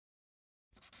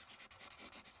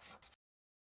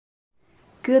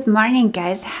Good morning,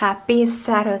 guys. Happy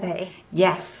Saturday.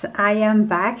 Yes, I am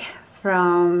back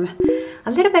from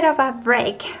a little bit of a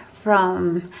break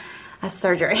from a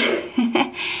surgery.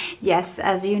 Yes,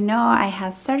 as you know, I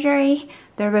had surgery.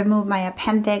 They removed my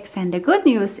appendix, and the good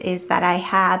news is that I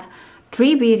had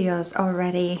 3 videos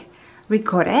already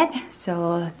recorded,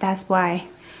 so that's why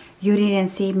you didn't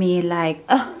see me like,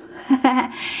 oh.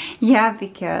 Yeah,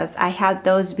 because I had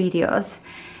those videos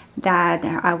that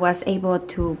I was able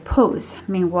to post.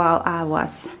 Meanwhile, I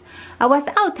was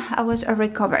out. I was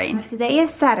recovering. Today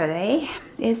is Saturday.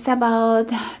 It's about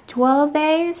 12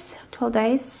 days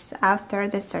after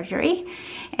the surgery,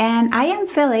 and I am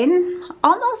feeling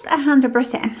almost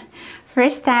 100%.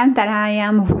 First time that I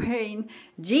am wearing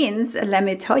jeans. Let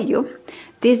me tell you,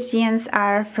 these jeans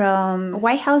are from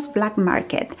White House Black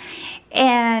Market,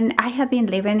 and I have been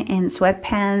living in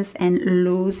sweatpants and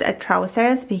loose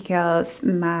trousers because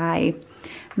I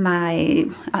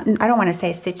don't want to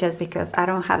say stitches because I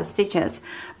don't have stitches,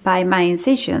 by my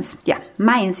incisions. Yeah,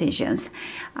 my incisions.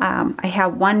 I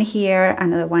have one here,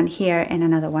 another one here, and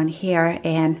another one here,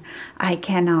 and I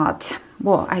cannot,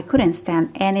 well, I couldn't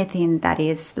stand anything that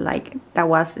is like, that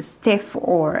was stiff,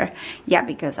 or yeah,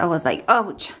 because I was like,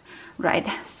 ouch, right?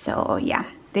 So yeah,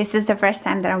 this is the first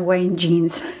time that I'm wearing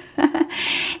jeans.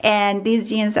 And these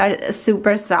jeans are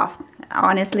super soft.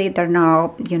 Honestly, they're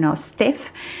not, you know,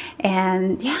 stiff,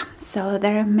 and yeah, so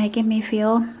they're making me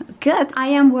feel good. I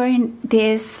am wearing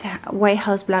this White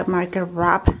House Black Market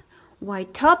wrap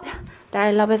white top that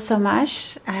I love it so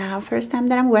much. First time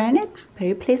that I'm wearing it,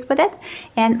 very pleased with it.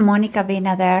 And Monica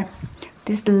Vina there,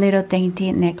 this little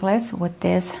dainty necklace with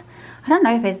this, I don't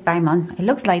know if it's diamond, it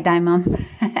looks like diamond.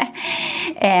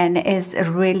 And it's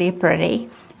really pretty.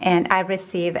 And I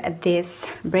received this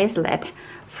bracelet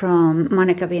from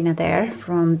Monica Vina there,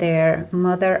 from their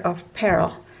Mother of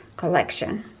Pearl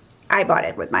collection. I bought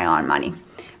it with my own money,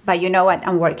 but you know what,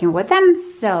 I'm working with them,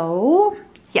 so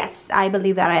yes, I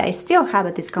believe that I still have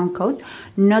a discount code,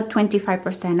 not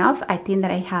 25% off. I think that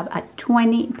I have a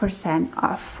 20%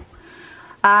 off.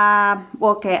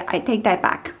 Okay, I take that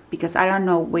back because I don't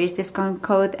know which discount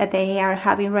code they are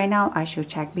having right now. I should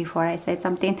check before I say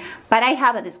something, but I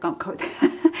have a discount code.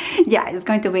 Yeah, it's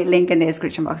going to be linked in the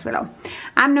description box below.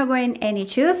 I'm not wearing any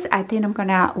shoes. I think I'm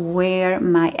gonna wear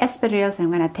my espadrilles.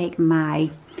 I'm gonna take my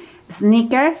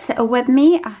sneakers with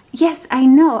me. Yes, I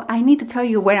know, I need to tell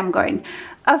you where I'm going.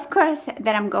 Of course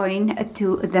that I'm going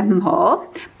to the mall,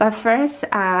 but first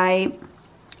I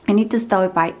need to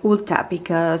stop by Ulta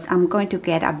because I'm going to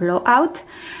get a blowout.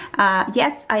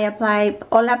 Yes, I applied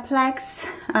Olaplex.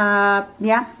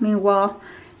 Yeah, meanwhile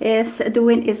is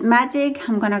doing its magic.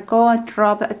 I'm gonna go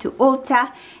drop to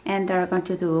Ulta, and they're going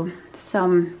to do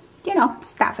some, you know,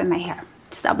 stuff in my hair,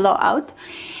 just a blowout.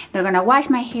 They're gonna wash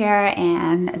my hair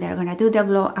and they're gonna do the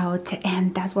blowout,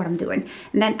 and that's what I'm doing.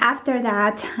 And then after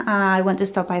that, I want to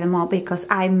stop by the mall because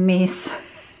I miss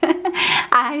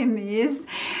I miss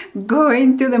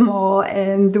going to the mall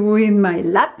and doing my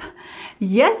lap.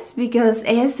 Yes, because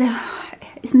it's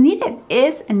needed.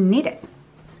 It's needed.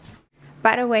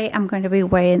 By the way, I'm going to be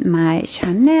wearing my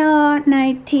Chanel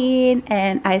 19,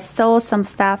 and I saw some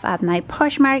stuff at my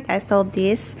Poshmark. I saw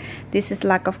this. This is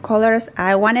lack of colors.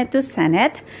 I wanted to send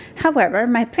it. However,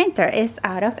 my printer is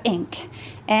out of ink,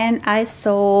 and I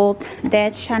sold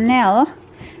that Chanel.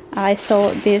 I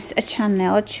saw this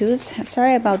Chanel shoes.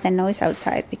 Sorry about the noise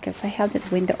outside because I have the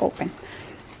window open.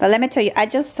 But let me tell you, I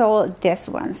just sold this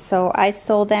one. So I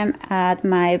sold them at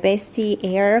my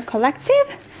VESTIAIRE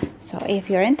collective. So if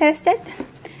you're interested,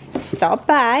 stop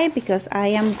by because I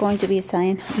am going to be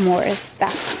selling more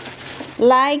stuff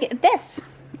like this.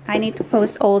 I need to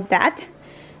post all that.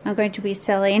 I'm going to be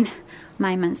selling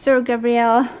my Monsieur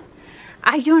Gabriel.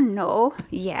 I don't know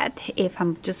yet if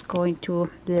I'm just going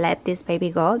to let this baby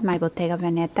go. My Bottega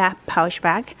Veneta pouch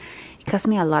bag. It cost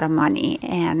me a lot of money,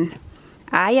 and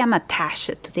I am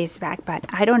attached to this bag, but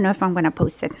I don't know if I'm going to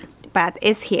post it. But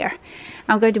it's here.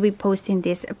 I'm going to be posting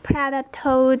this Prada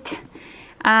tote.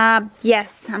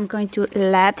 Yes, I'm going to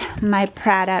let my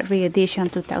Prada re-edition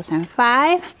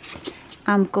 2005.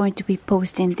 I'm going to be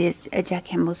posting this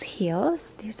Jacquemus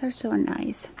heels. These are so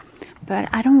nice, but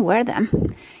I don't wear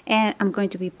them. And I'm going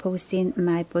to be posting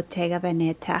my Bottega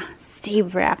Veneta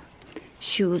zebra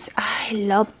shoes. I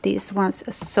love these ones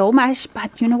so much,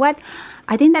 but you know what?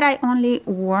 I think that I only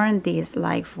worn these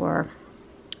like for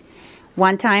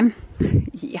one time.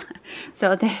 Yeah,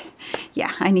 so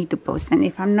yeah, I need to post them.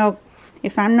 If I'm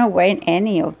not wearing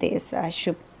any of these, I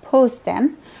should post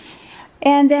them.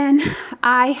 And then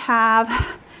I have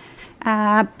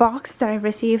a box that I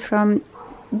received from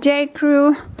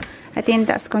J.CREW. I think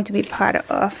that's going to be part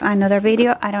of another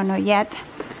video. I don't know yet.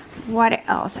 what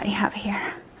else I have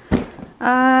here?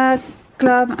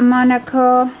 Club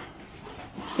Monaco.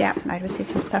 Yeah, I received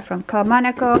some stuff from Club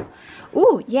Monaco.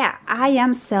 Oh yeah, I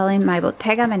am selling my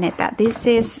Bottega Veneta. This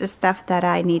is stuff that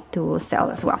I need to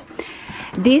sell as well.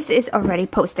 This is already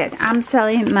posted. I'm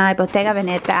selling my Bottega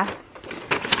Veneta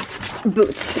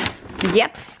boots.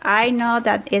 Yep, I know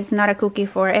that it's not a cookie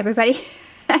for everybody.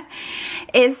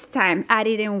 It's time. I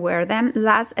didn't wear them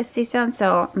last season,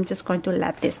 so I'm just going to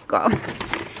let this go.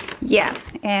 Yeah,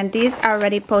 and these are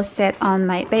already posted on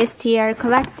my Vestiaire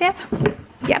collective.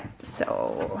 Yep,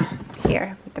 so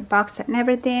here with the box and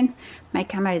everything. My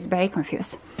camera is very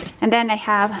confused. And then I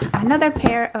have another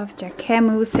pair of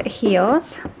J.CREW's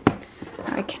heels.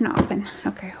 I cannot open.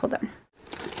 Okay, hold on.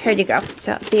 Here you go.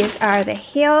 So these are the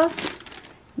heels.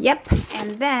 Yep,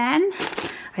 and then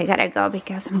I gotta go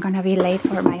because I'm gonna be late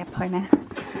for my appointment.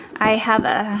 I have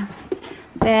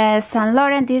the Saint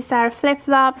Laurent. These are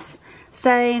flip-flops.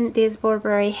 Selling this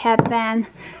Burberry headband.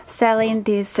 Selling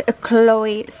these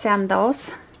Chloe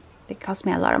sandals. They cost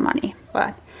me a lot of money,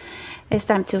 but it's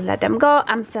time to let them go.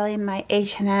 I'm selling my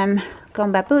H&M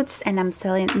combat boots, and I'm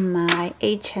selling my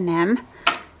H&M.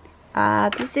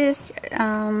 This is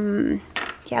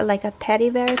yeah, like a teddy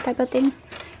bear type of thing.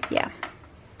 Yeah.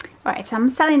 Alright, so I'm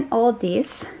selling all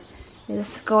these.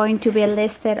 It's going to be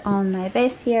listed on my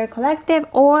Vestiaire collective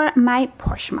or my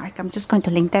Poshmark. I'm just going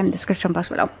to link them in the description box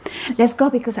below. Let's go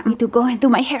because I need to go and do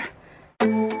my hair.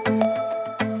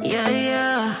 Yeah,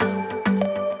 yeah.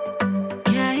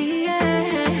 Yeah,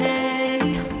 yeah.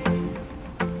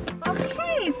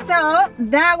 Okay, so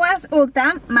that was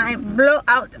Ulta, my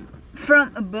blowout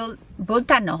from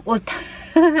Ulta.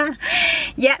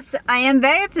 Yes, I am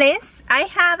very pleased. I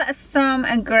have some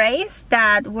grays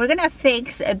that we're gonna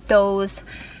fix those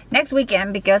next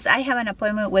weekend because I have an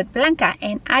appointment with Blanca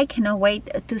and I cannot wait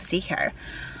to see her.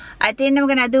 I think I'm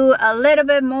gonna do a little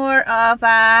bit more of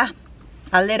a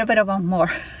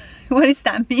more. What does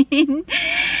that mean?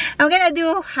 I'm gonna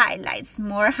do highlights,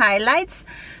 more highlights.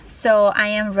 So I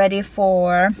am ready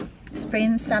for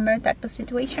spring, summer type of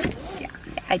situation. Yeah,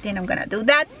 I think I'm gonna do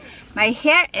that. My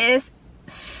hair is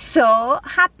so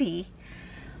happy.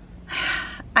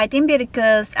 I think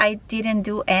because I didn't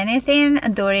do anything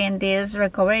during this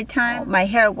recovery time. My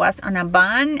hair was on a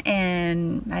bun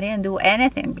and I didn't do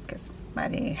anything because I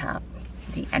didn't have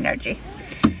the energy.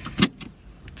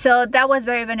 So that was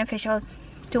very beneficial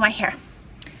to my hair.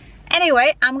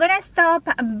 Anyway, I'm gonna stop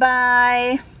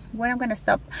by... Where I'm gonna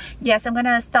stop? Yes, I'm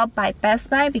gonna stop by Best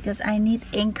Buy because I need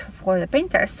ink for the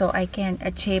printer so I can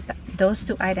achieve those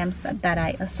two items that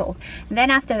I sold. And then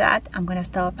after that, I'm gonna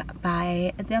stop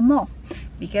by the mall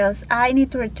because I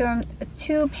need to return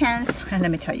 2 pens. And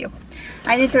let me tell you,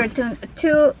 I need to return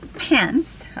 2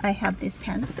 pens. I have these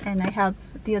pens and I have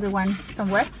the other one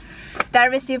somewhere that I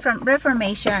received from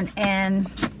Reformation,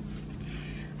 and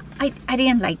I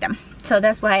didn't like them, so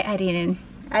that's why I didn't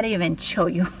even show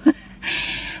you.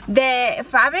 The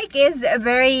fabric is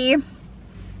very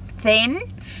thin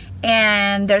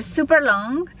and they're super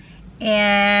long,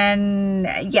 and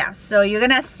yeah, so you're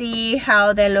gonna see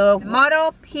how they look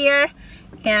model here.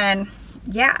 And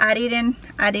yeah, I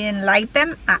didn't like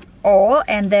them at all.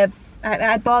 And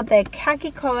I bought the khaki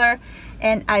color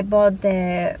and I bought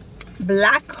the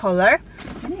black color.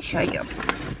 Let me show you.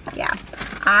 Yeah,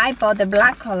 I bought the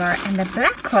black color, and the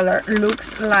black color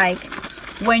looks like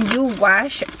when you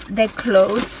wash the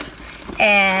clothes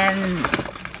and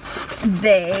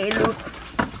they look,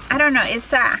 I don't know,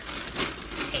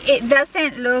 it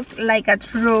doesn't look like a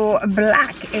true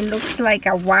black. It looks like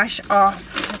a wash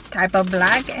off type of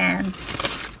black, and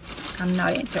I'm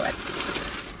not into it.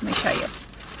 Let me show you.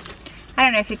 I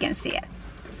don't know if you can see it.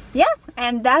 Yeah,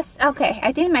 and that's okay.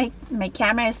 I think my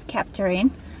camera is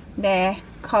capturing the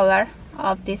color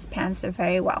of these pants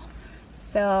very well.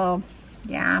 So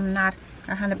yeah, I'm not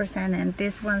 100%, and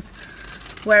these ones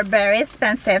were very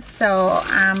expensive, so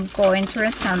I'm going to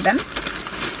return them.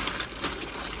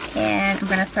 And I'm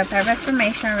gonna start by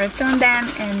Reformation, return them,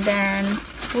 and then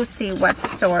we'll see what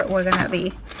store we're gonna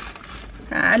be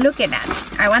looking at.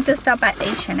 I want to stop at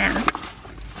H&M,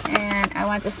 and I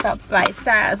want to stop by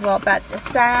ZARA as well, but the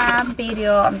ZARA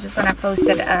video I'm just gonna post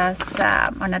it as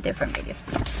on a different video.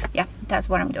 Yeah, that's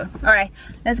what I'm doing. All right,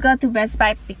 let's go to Best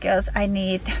Buy because I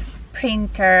need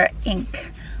printer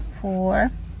ink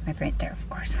for my printer, of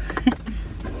course.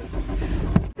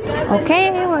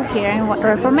 Okay, we're here in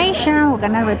Reformation. We're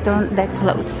gonna return the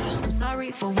clothes. I'm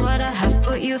sorry for what I have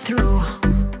put you through.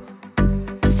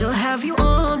 I still have you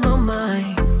on my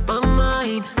mind, my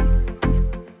mind.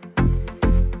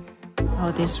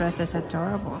 Oh, this dress is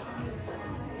adorable.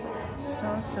 So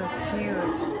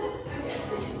cute.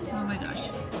 Oh my gosh.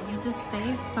 You have to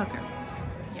stay focused.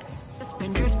 Yes. It's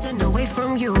been drifting away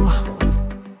from you.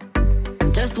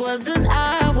 Just wasn't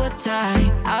our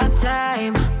time, our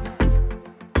time.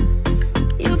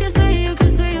 You can say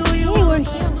who you want.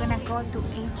 Here we're gonna go to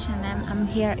H&M. I'm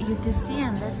here at UTC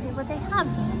and let's see what they have.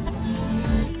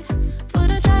 But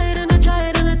I tried and I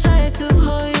tried and I tried to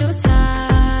hold you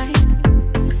tight.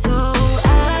 So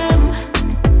I'm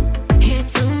here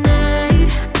tonight,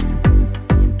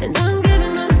 and I'm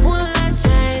giving us one last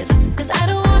chance, 'cause I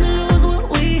don't wanna lose what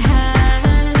we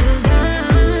had. 'Cause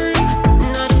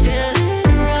I'm not feeling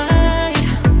right,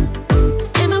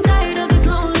 and I'm tired of this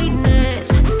loneliness.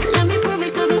 Let me prove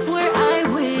it, 'cause I swear I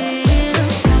will.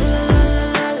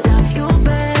 Love you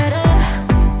better,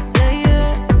 yeah,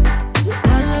 yeah.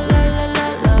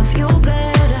 Love you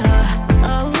better,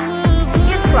 oh.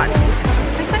 Guess what?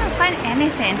 I couldn't find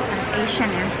anything at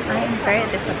H&M. I am very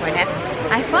disappointed.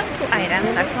 I found two items.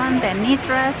 I found the knit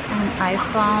dress and I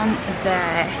found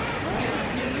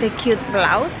the cute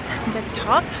blouse, the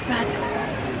top, but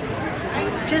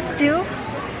just two.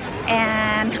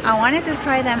 And I wanted to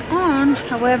try them on.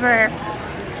 However,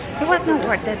 it was not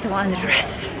worth it to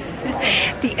undress.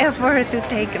 The effort to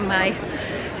take my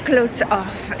clothes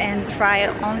off and try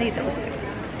only those two.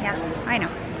 Yeah, I know.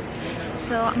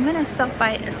 So I'm gonna stop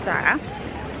by ZARA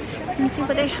and see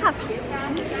what they have.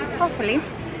 Hopefully,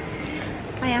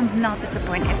 I am not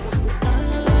disappointed.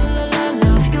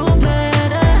 Love you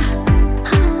better.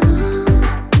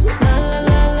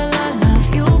 Love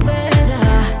you better.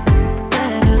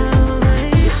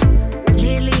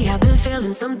 Lately I've been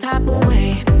feeling some type of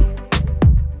way.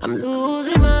 I'm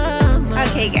losing my mind.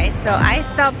 Okay guys, so I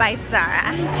stopped by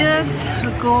ZARA. Just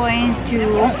going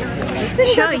to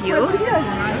show you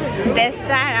the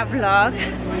ZARA vlog,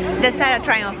 the ZARA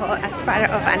try on haul as part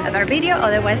of another video.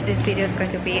 Otherwise this video is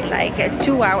going to be like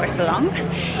 2 hours long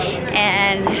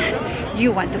and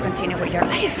you want to continue with your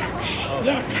life.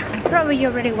 Yes, probably you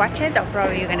already watched it or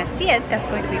probably you're gonna see it. That's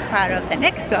going to be part of the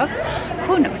next vlog,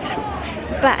 who knows.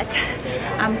 But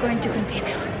I'm going to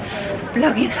continue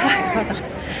vlogging. Hold on.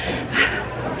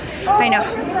 I know.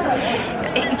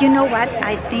 You know what?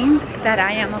 I think that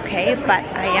I am okay, but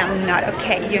I am not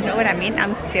okay. You know what I mean?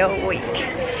 I'm still weak.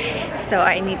 So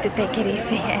I need to take it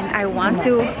easy and I want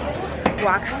to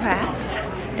walk fast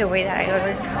the way that I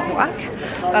always walk,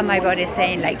 but my body is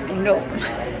saying like no.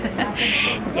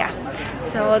 Yeah.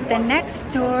 So the next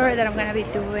tour that I'm gonna be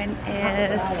doing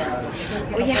is,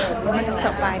 oh yeah, I'm gonna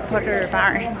stop by Porter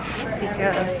Barn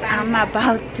because I'm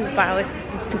about to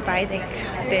buy the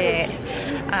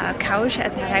couch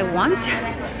that I want.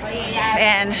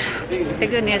 And the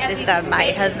good news is that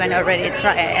my husband already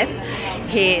tried it.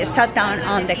 He sat down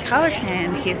on the couch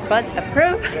and his butt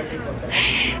approved.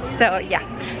 So yeah,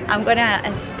 I'm gonna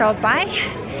stop by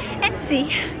and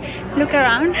see, look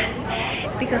around,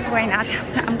 because why not?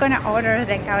 I'm gonna order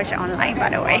the couch online, by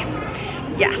the way.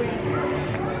 Yeah.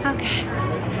 Okay.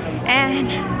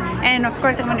 And of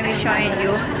course I'm gonna be showing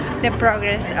you the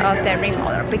progress of the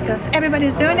remodel because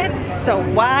everybody's doing it, so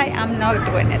why I'm not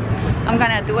doing it? I'm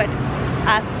gonna do it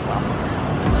as well.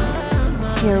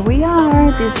 Here we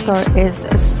are. This store is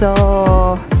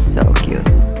so cute.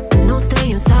 No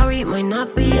saying sorry might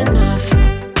not be enough.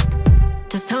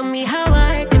 Just tell me how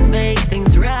I can make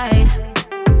things right.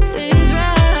 Things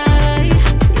right.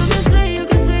 You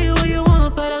can say what you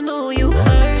want, but I know you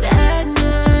hurt at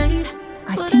night.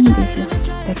 I think this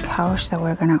is the couch that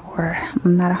we're gonna order.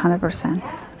 I'm not 100%.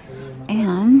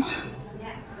 And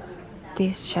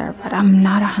this chair, but I'm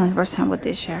not 100% with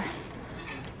this chair.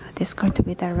 This is going to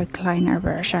be the recliner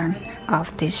version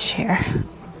of this chair.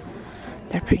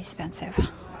 They're pretty expensive.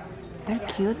 They're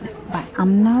cute, but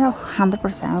I'm not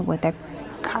 100% with the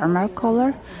caramel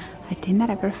color. I think that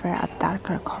I prefer a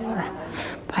darker color,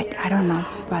 but I don't know.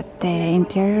 But the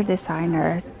interior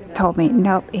designer told me,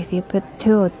 nope, if you put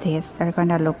two of these, they're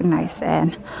gonna look nice.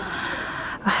 And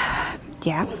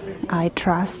yeah, I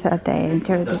trust the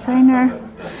interior designer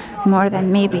more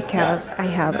than me because I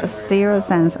have a zero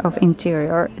sense of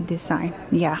interior design.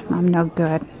 Yeah, I'm not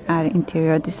good at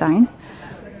interior design.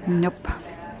 Nope.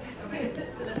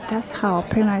 But that's how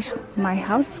pretty much my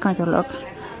house is going to look.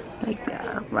 Like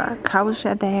a couch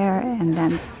there and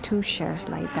then two chairs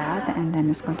like that, and then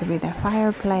it's going to be the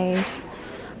fireplace.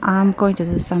 I'm going to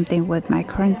do something with my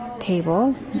current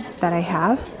table that I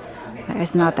have.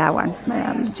 It's not that one.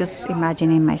 I'm just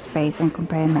imagining my space and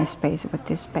comparing my space with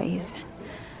this space.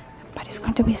 But it's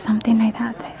going to be something like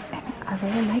that. And I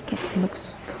really like it. It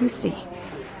looks cozy.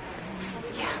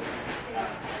 Yeah.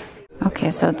 Okay,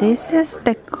 so this is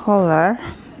the color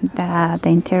that the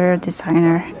interior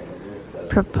designer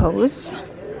proposed.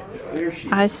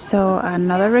 I saw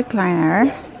another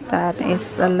recliner that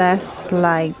is less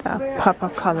like the purple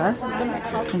color.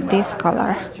 This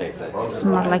color is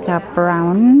more like a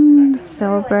brown,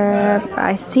 silver.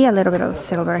 I see a little bit of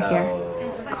silver here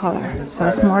color, so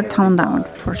it's more toned down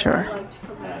for sure.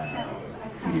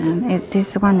 And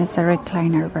this one is a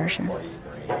recliner version.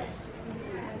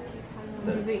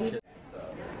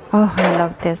 Oh, I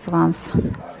love these ones.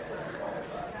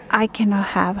 I cannot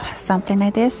have something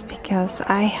like this because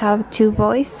I have two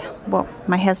boys, well,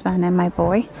 my husband and my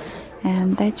boy,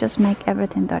 and they just make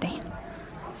everything dirty.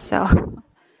 So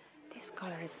this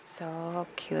color is so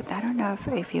cute. I don't know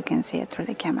if you can see it through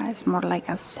the camera. It's more like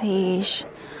a sage,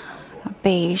 a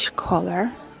beige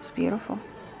color. It's beautiful.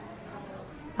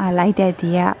 I like the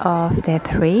idea of the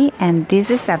 3, and this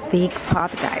is a big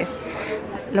pot, guys.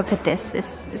 Look at this,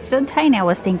 it's so tiny. I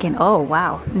was thinking, oh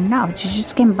wow, no, you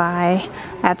just can buy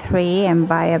a 3 and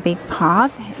buy a big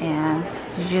pot and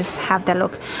you just have the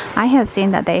look. I have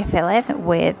seen that they fill it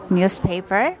with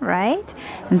newspaper, right?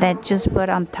 And then just put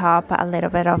on top a little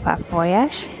bit of a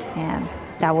foliage and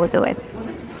that will do it.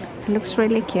 It looks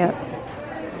really cute.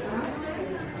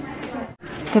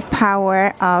 The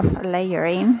power of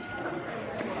layering.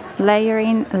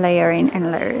 Layering, layering,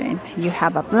 and layering. You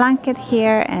have a blanket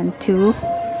here and two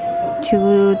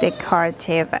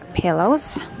decorative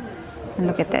pillows. And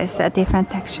look at this,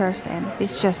 different textures, and it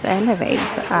just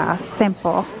elevates a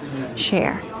simple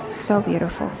chair. So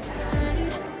beautiful.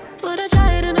 But I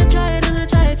tried and I tried and I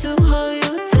tried to hold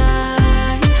you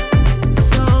tight.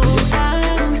 So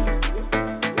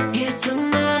I'm here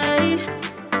tonight,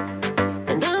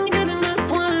 and I'm giving us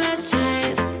one last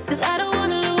chance, 'cause I don't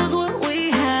wanna lose what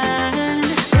we had.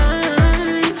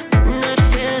 I'm not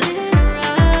feeling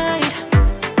right,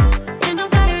 and I'm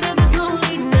tired of this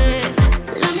loneliness.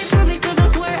 Let me prove it, 'cause I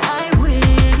swear I will.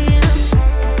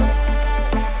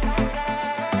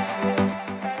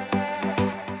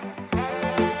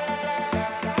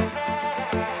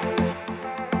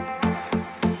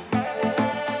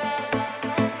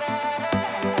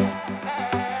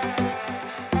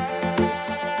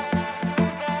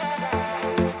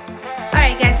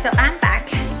 Alright guys, so I'm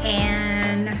back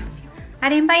and I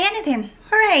didn't buy anything.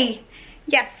 Hooray!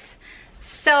 Yes.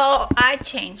 So I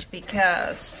changed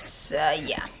because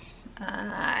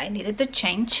I needed to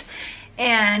change,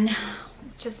 and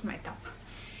just my top.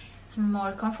 I'm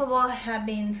more comfortable. I have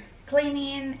been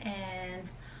cleaning and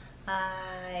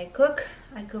I cook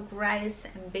rice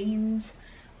and beans,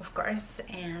 of course,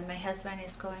 and my husband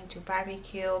is going to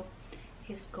barbecue.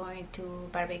 He's going to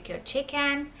barbecue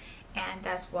chicken, and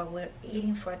that's what we're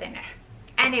eating for dinner.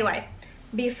 Anyway,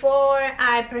 before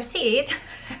I proceed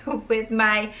with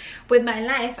my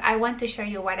life, I want to show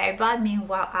you what I bought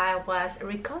while I was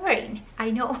recovering.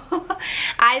 I know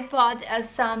I bought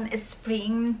some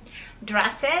spring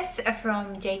dresses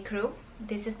from J.CREW.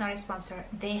 This is not a sponsor.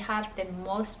 They have the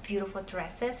most beautiful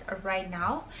dresses right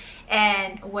now,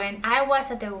 and when I was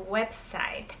at their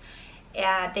website,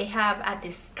 they have a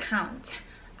discount.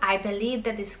 I believe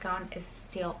the discount is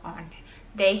still on.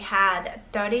 They had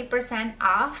 30%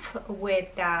 off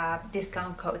with the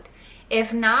discount code.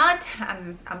 If not,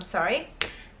 I'm sorry,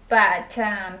 but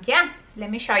yeah, let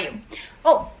me show you.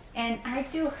 Oh, and I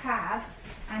do have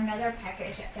another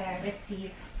package that I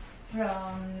received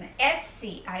from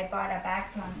Etsy. I bought a bag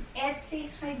from Etsy.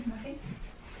 Hi, Muffin.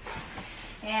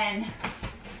 And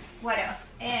what else?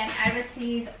 And I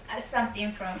received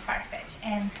something from Farfetch.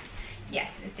 And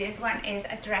yes, this one is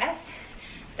a dress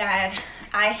that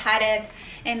I had it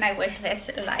in my wish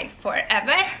list like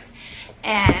forever,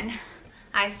 and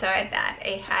I saw that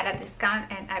it had a discount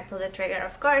and I pulled the trigger,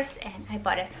 of course, and I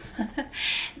bought it.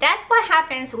 That's what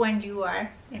happens when you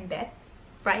are in bed,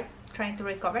 right? Trying to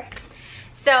recover.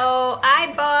 So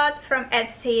I bought from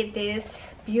Etsy this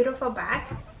beautiful bag.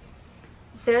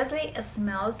 Seriously, it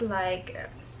smells like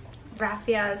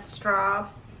raffia straw,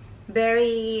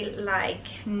 very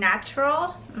like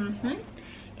natural.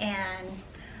 And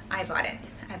I bought it.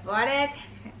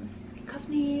 It cost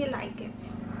me like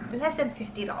less than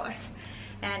 $50,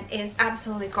 and it's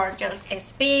absolutely gorgeous.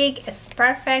 It's big, it's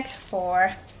perfect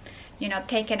for, you know,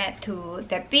 taking it to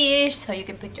the beach, so you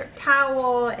can put your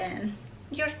towel and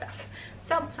your stuff.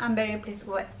 So I'm very pleased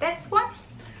with this one.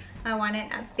 I wanted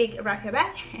a big raffia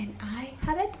bag, and I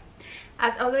have it.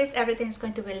 As always, everything is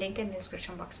going to be linked in the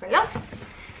description box below.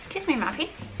 Excuse me, Muffy.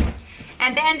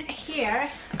 And then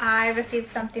here I received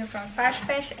something from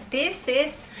Farfetch. This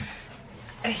is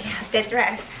the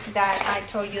dress that I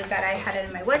told you that I had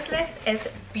in my wish list. It's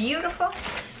beautiful.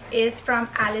 It's from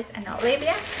Alice and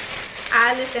Olivia.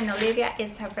 Alice and Olivia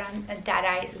is a brand that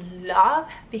I love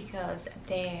because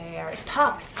their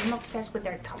tops, I'm obsessed with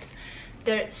their tops.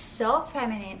 They're so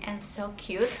feminine and so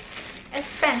cute.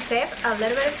 expensive, a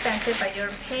little bit expensive, but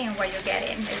you're paying what you're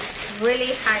getting. It's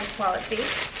really high quality.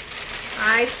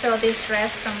 I saw this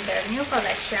dress from their new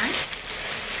collection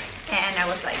and I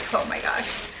was like, oh my gosh.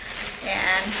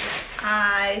 And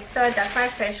I saw that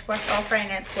Farfetch was offering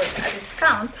it with a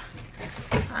discount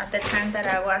at the time that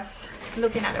I was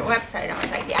looking at their website. I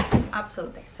was like, yeah,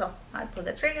 absolutely. So I pulled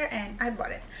the trigger and I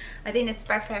bought it. I think it's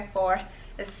perfect for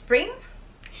the spring.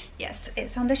 Yes,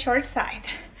 it's on the short side,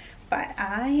 but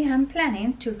I am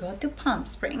planning to go to Palm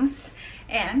Springs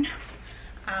and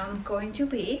I'm going to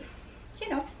be, you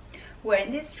know,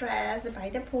 wearing this dress by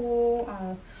the pool,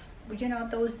 you know,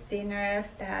 those dinners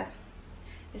that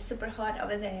is super hot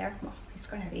over there. Well, it's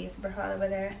gonna be super hot over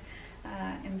there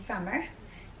in summer,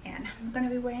 and I'm gonna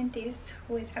be wearing this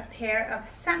with a pair of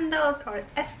sandals or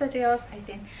espadrilles. I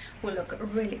think will look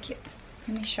really cute.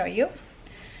 Let me show you,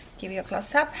 give you a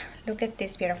close-up. Look at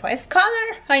this beautiful, it's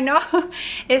color, I know.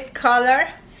 It's color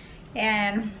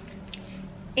and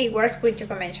it works with your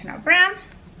conventional brand.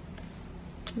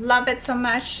 Love it so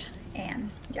much.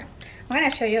 And yeah, I'm gonna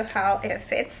show you how it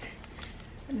fits.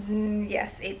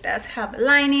 Yes, it does have a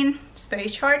lining. It's very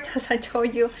short, as I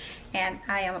told you, and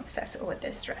I am obsessed with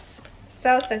this dress.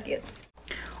 So cute.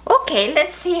 Okay,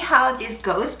 let's see how this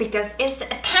goes because it's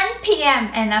 10 p.m.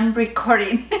 and I'm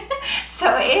recording.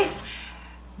 So it's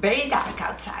very dark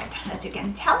outside, as you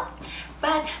can tell,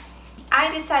 but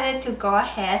I decided to go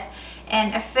ahead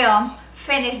and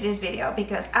finish this video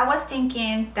because I was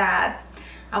thinking that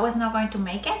I was not going to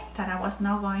make it, that I was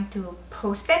not going to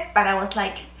post it, but I was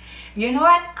like, you know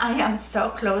what, I am so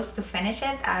close to finish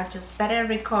it, I just better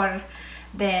record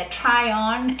the try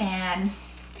on and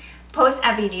post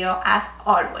a video as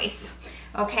always.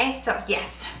 Okay, so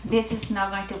yes, this is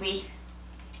not going to be,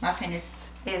 Muffin is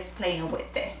playing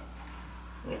with the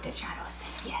shadows.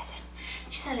 Yes,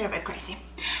 she's a little bit crazy.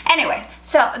 Anyway,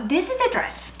 so this is a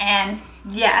dress, and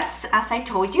yes, as I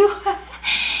told you,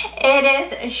 it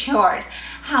is short.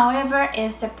 However,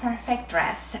 it's the perfect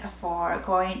dress for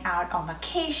going out on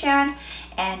vacation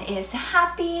and is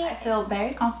happy. I feel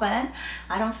very confident.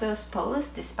 I don't feel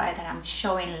exposed despite that I'm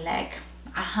showing leg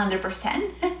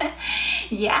 100%.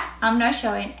 Yeah, I'm not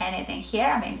showing anything here.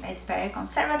 I mean, it's very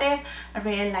conservative. I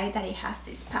really like that it has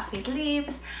these puffy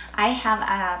sleeves. I have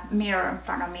a mirror in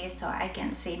front of me so I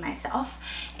can see myself,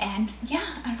 and yeah,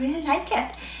 I really like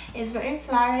it. It's very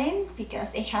flattering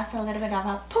because it has a little bit of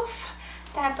a poof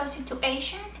type of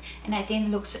situation, and I think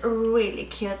it looks really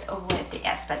cute with the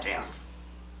espadrilles.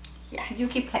 Yeah, you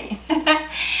keep playing.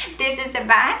 This is the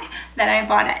bag that I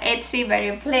bought at Etsy.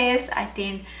 Very pleased. I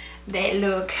think they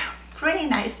look really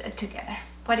nice together.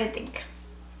 What do you think?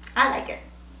 I like it.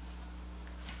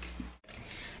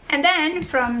 And then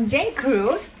from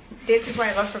J.CREW, this is what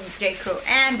I got from J.CREW,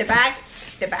 and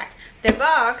the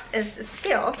box is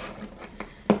still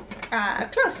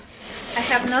closed. I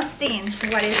have not seen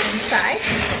what is inside.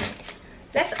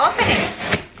 Let's open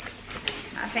it.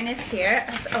 Muffin is here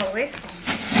as always.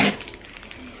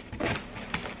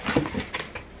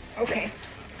 Okay.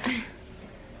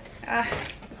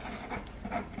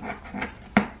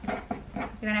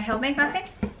 You gonna help me, Muffin?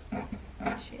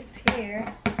 She's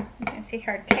here. You can see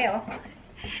her tail.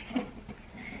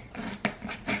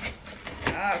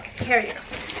 Okay, here you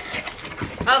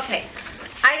go. Okay.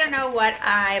 I don't know what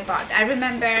I bought. I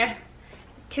remember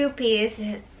two-piece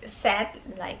set,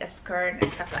 like a skirt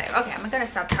and stuff like that. Okay, I'm gonna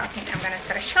stop talking. I'm gonna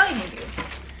start showing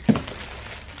you.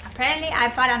 Apparently,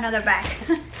 I bought another bag.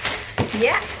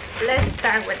 Yeah, let's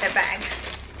start with the bag.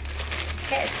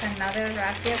 Okay, it's another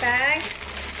raffia bag,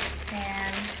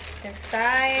 and the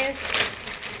size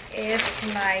is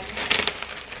like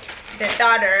the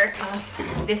daughter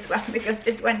of this one because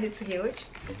this one is huge.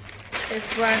 This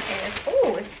one is,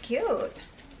 oh, it's cute.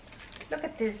 Look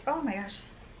at this. Oh my gosh,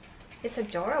 it's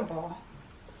adorable.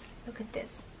 Look at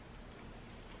this.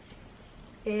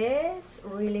 It's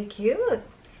really cute,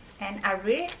 and I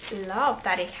really love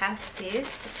that it has this,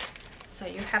 so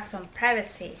you have some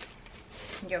privacy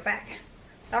in your bag.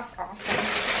 That's awesome.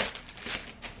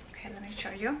 Okay, let me show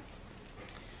you.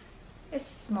 It's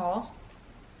small,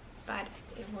 but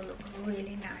it will look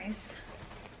really nice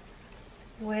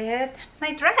with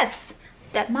my dress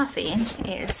that Muffin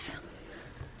is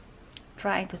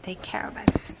trying to take care of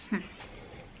it.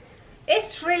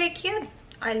 It's really cute.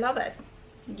 I love it.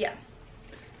 Yeah.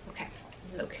 Okay,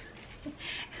 look.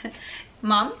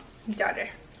 Mom, daughter.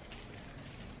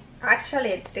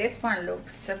 Actually, this one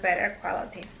looks a better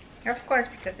quality. Of course,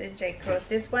 because it's J.CREW.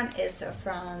 This one is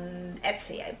from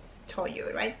Etsy, I told you,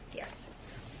 right? Yes.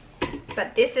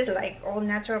 But this is like all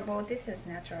natural. This is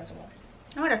natural as well.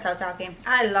 I'm gonna start talking.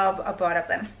 I love both of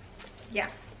them. Yeah,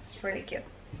 it's really cute.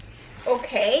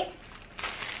 Okay.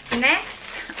 Next,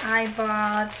 I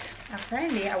bought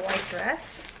apparently a white dress.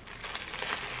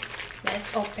 Let's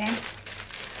open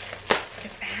the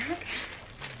bag.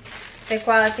 The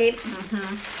quality,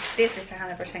 this is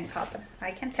 100% cotton. I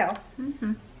can tell.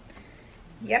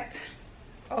 Yep.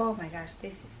 Oh my gosh,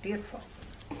 this is beautiful.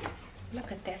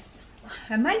 Look at this.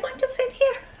 Am I going to fit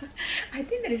here? I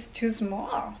think that is too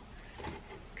small.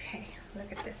 Okay,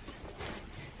 look at this.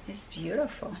 It's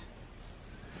beautiful.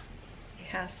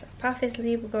 It has a puffy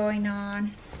sleeve going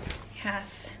on. It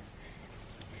has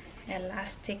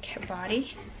elastic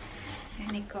body,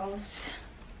 and it goes.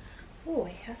 Oh,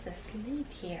 it has a slit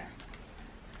here.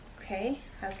 Okay,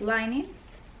 has lining.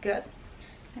 Good.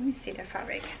 Let me see the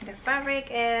fabric. The fabric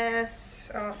is,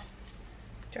 oh,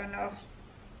 don't know,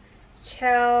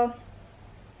 shell.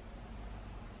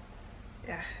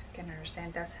 Yeah, I can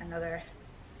understand. That's another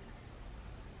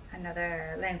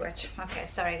language. Okay,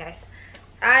 sorry guys.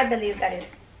 I believe that is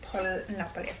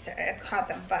not polyester,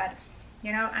 cotton, but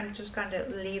you know, I'm just going to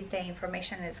leave the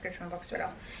information in the description box below.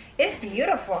 It's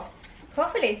beautiful.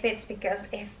 Hopefully it fits, because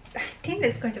I think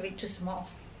it's going to be too small.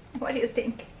 What do you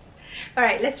think? All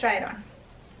right, let's try it on.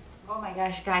 Oh my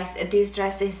gosh, guys, this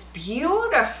dress is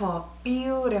beautiful,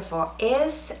 beautiful.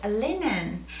 It's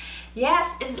linen. Yes,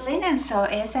 it's linen, so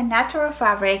it's a natural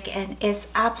fabric, and it's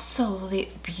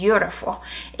absolutely beautiful.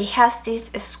 It has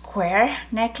this square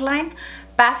neckline,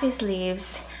 puffy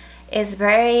sleeves. It's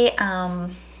very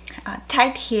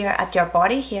tight here at your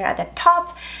body, here at the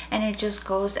top, and it just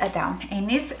goes down,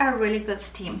 and it's a really good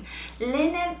steam.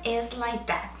 Linen is like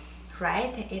that,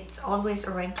 right? It's always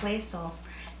wrinkly, so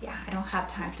yeah, I don't have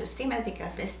time to steam it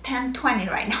because it's 10:20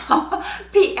 right now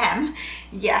p.m.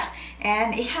 Yeah,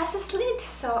 and it has a slit,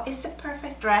 so it's the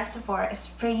perfect dress for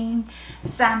spring,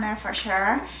 summer for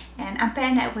sure. And I'm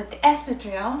pairing it with the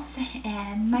espadrilles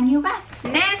and my new bag.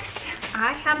 Next,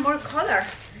 I have more color.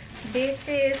 This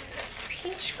is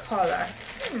peach color.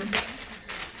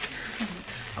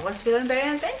 I was feeling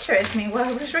very adventurous meanwhile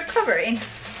I was recovering.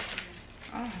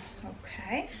 Oh,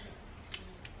 okay.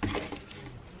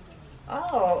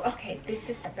 Oh, okay, this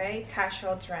is a very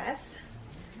casual dress.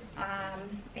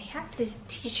 It has this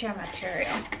t-shirt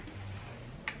material.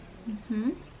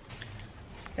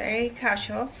 It's very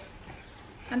casual.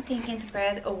 I'm thinking to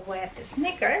wear it with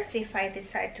sneakers if I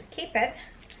decide to keep it.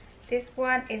 This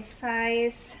one is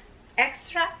size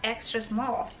extra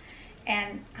small,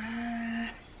 and I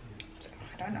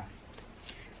don't know.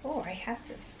 Oh, it has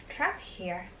this strap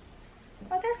here.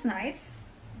 Oh, that's nice.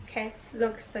 Okay,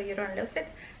 look, so you don't lose it.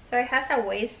 So it has a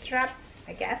waist strap,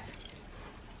 I guess,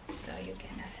 so you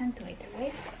can accentuate the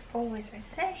waist, as always I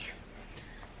say.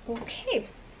 Okay,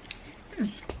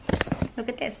 look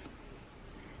at this.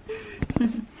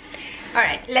 All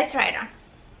right, let's try it on.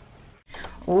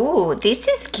 Ooh, this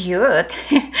is cute.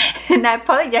 And I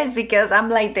apologize because I'm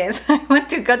like this. I want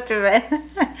to go to bed.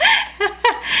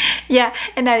 Yeah,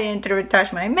 and I didn't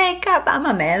retouch my makeup. I'm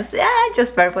a mess. Yeah,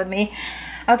 just bear with me.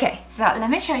 Okay, so let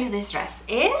me show you this dress.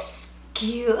 It's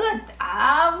cute.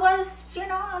 I was, you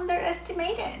know,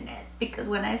 underestimating it, because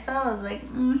when I saw it, I was like,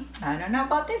 I don't know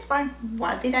about this one.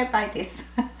 Why did I buy this?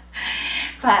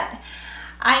 But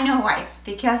I know why,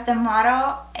 because the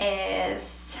model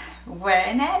is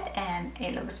wearing it and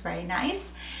it looks very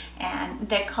nice, and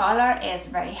the color is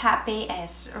very happy.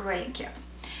 It's really cute.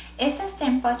 It's a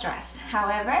simple dress,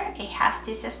 however it has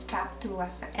this strap to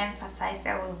emphasize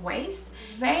the waist.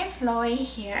 It's very flowy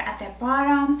here at the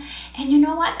bottom, and you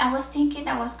know what, I was thinking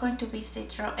that was going to be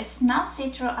see-through. It's not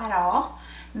see-through at all,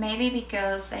 maybe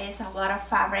because there is a lot of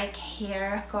fabric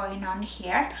here going on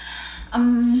here.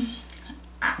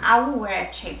 I will wear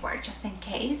shapewear just in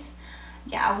case.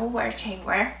 Yeah, I will wear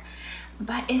shapewear,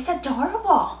 but it's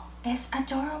adorable. It's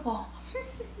adorable.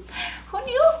 Who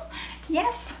knew?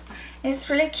 Yes, it's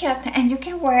really cute, and you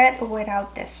can wear it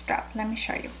without this strap. Let me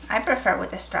show you. I prefer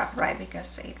with the strap, right?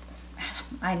 Because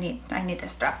I need the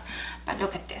strap. But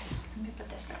look at this. Let me put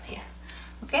the strap here.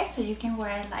 Okay, so you can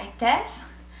wear it like this,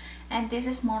 and this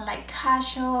is more like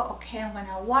casual. Okay, I'm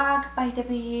gonna walk by the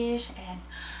beach and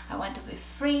I want to be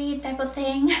free type of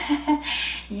thing.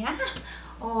 Yeah,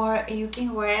 or you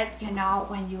can wear it, you know,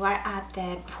 when you are at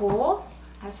the pool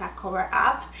as a cover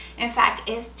up. In fact,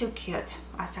 it's too cute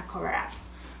as a cover up.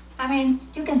 I mean,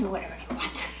 you can do whatever you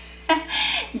want.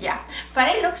 Yeah, but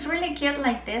it looks really cute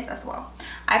like this as well.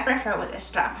 I prefer with the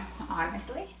strap,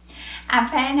 honestly. I'm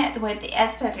pairing it with the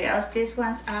espadrilles. These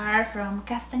ones are from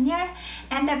Castanier,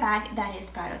 and the bag that is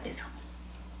part of this one.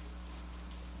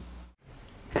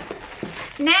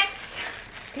 Next,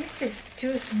 this is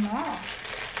too small.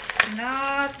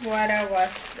 Not what I was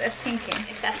thinking.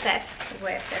 It's a set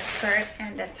with the skirt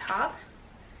and the top.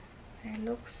 It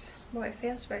looks Boy, it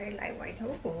feels very lightweight.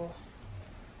 Ooh,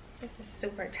 this is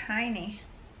super tiny.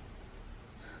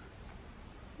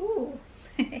 Ooh.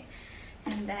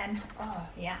 And then, oh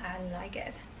yeah, I like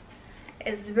it.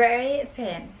 It's very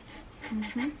thin.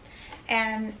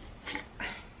 And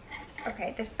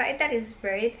okay, despite that it's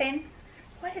very thin,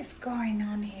 what is going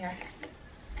on here?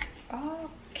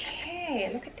 Okay,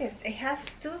 look at this. It has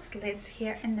two slits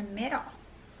here in the middle.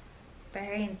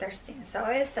 Very interesting. So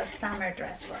it's a summer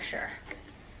dress for sure.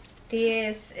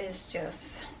 This is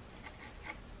just,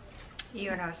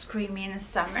 you know, screaming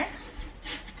summer.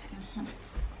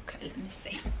 Okay, let me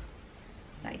see.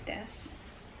 Like this.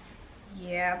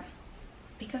 Yeah,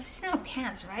 because it's not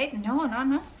pants, right? No.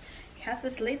 It has the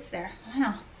slits there.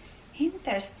 Wow,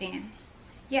 interesting.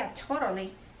 Yeah,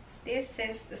 totally. This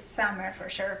is the summer for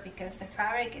sure because the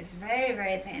fabric is very,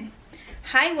 very thin.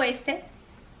 High-waisted.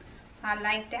 I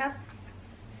like that.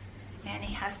 And it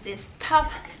has this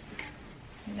top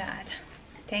that,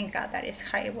 thank God that is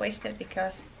high-waisted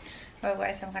because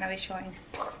otherwise I'm gonna be showing.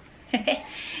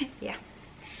 Yeah.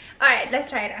 All right, let's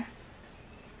try it on.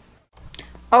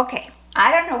 Okay,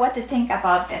 I don't know what to think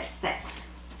about this set.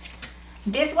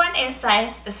 This one is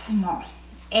size small,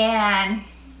 and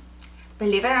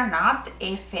believe it or not,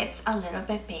 it fits a little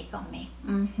bit big on me.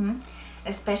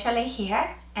 Especially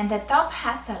here, and the top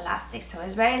has elastic, so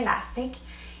it's very elastic,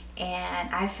 and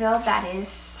I feel that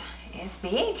is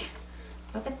big.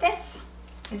 Look at this,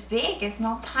 it's big, it's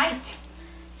not tight.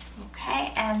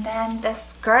 Okay, and then the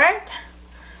skirt.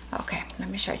 Okay, let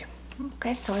me show you.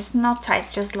 Okay, so it's not tight,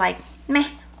 just like meh,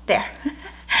 there.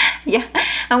 Yeah,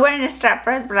 I'm wearing a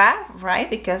strapless bra, right?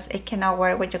 Because it cannot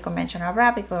work with your conventional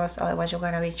bra because otherwise you're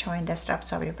gonna be showing the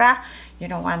straps of your bra. You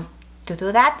don't want to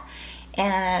do that.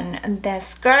 And the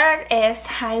skirt is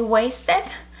high-waisted.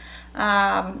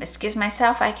 Excuse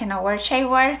myself, I cannot wear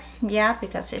shapewear, yeah,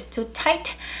 because it's too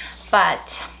tight.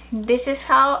 But this is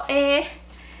how it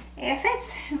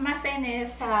fits. My friend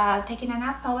is taking a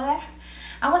nap over there.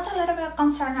 I was a little bit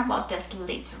concerned about the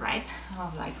slits, right?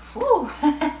 I'm like, whoo.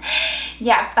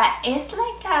 Yeah, but it's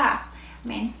like, I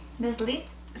mean, the slit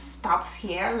stops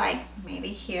here, like maybe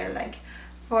here, like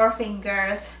 4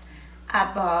 fingers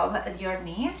above your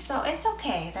knee. So it's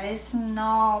okay. There is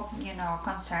no, you know,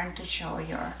 concern to show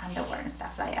your underwear and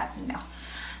stuff like that, no.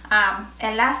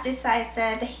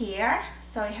 Elasticized here,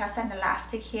 so it has an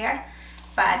elastic here,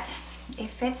 but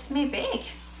it fits me big.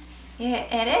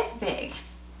 It is big,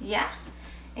 yeah.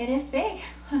 It is big.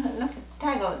 Look at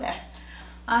that go there.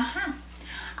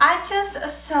 I just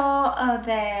saw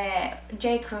the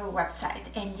J.CREW website,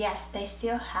 and yes, they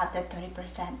still have the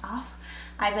 30% off.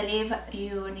 I believe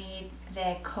you need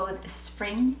the code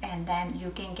SPRING, and then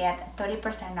you can get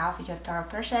 30% off your total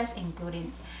purchase,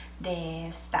 including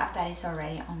the stuff that is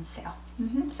already on sale.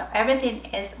 So everything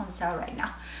is on sale right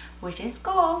now, which is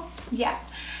cool. Yeah,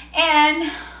 and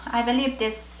I believe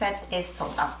this set is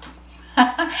sold out.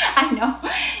 I know.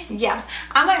 Yeah,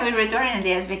 I'm gonna be returning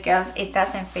this because it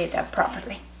doesn't fit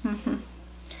properly.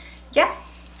 Yeah.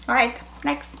 All right,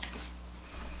 next.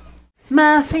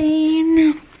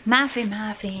 Muffin.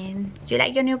 You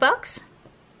like your new box?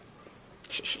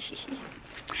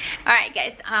 All right,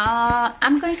 guys,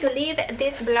 I'm going to leave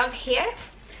this vlog here.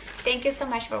 Thank you so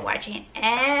much for watching,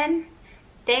 and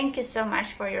thank you so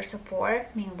much for your support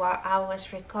meanwhile I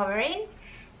was recovering.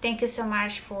 Thank you so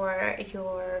much for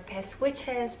your best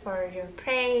wishes, for your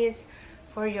praise,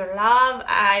 for your love.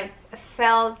 I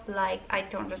felt like I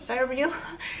don't deserve you.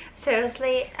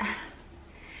 Seriously.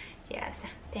 Yes,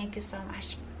 thank you so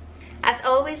much. As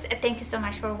always, thank you so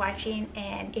much for watching,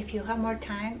 and if you have more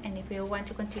time and if you want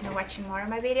to continue watching more of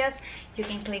my videos, you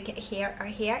can click here or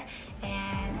here,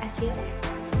 and I'll see you there.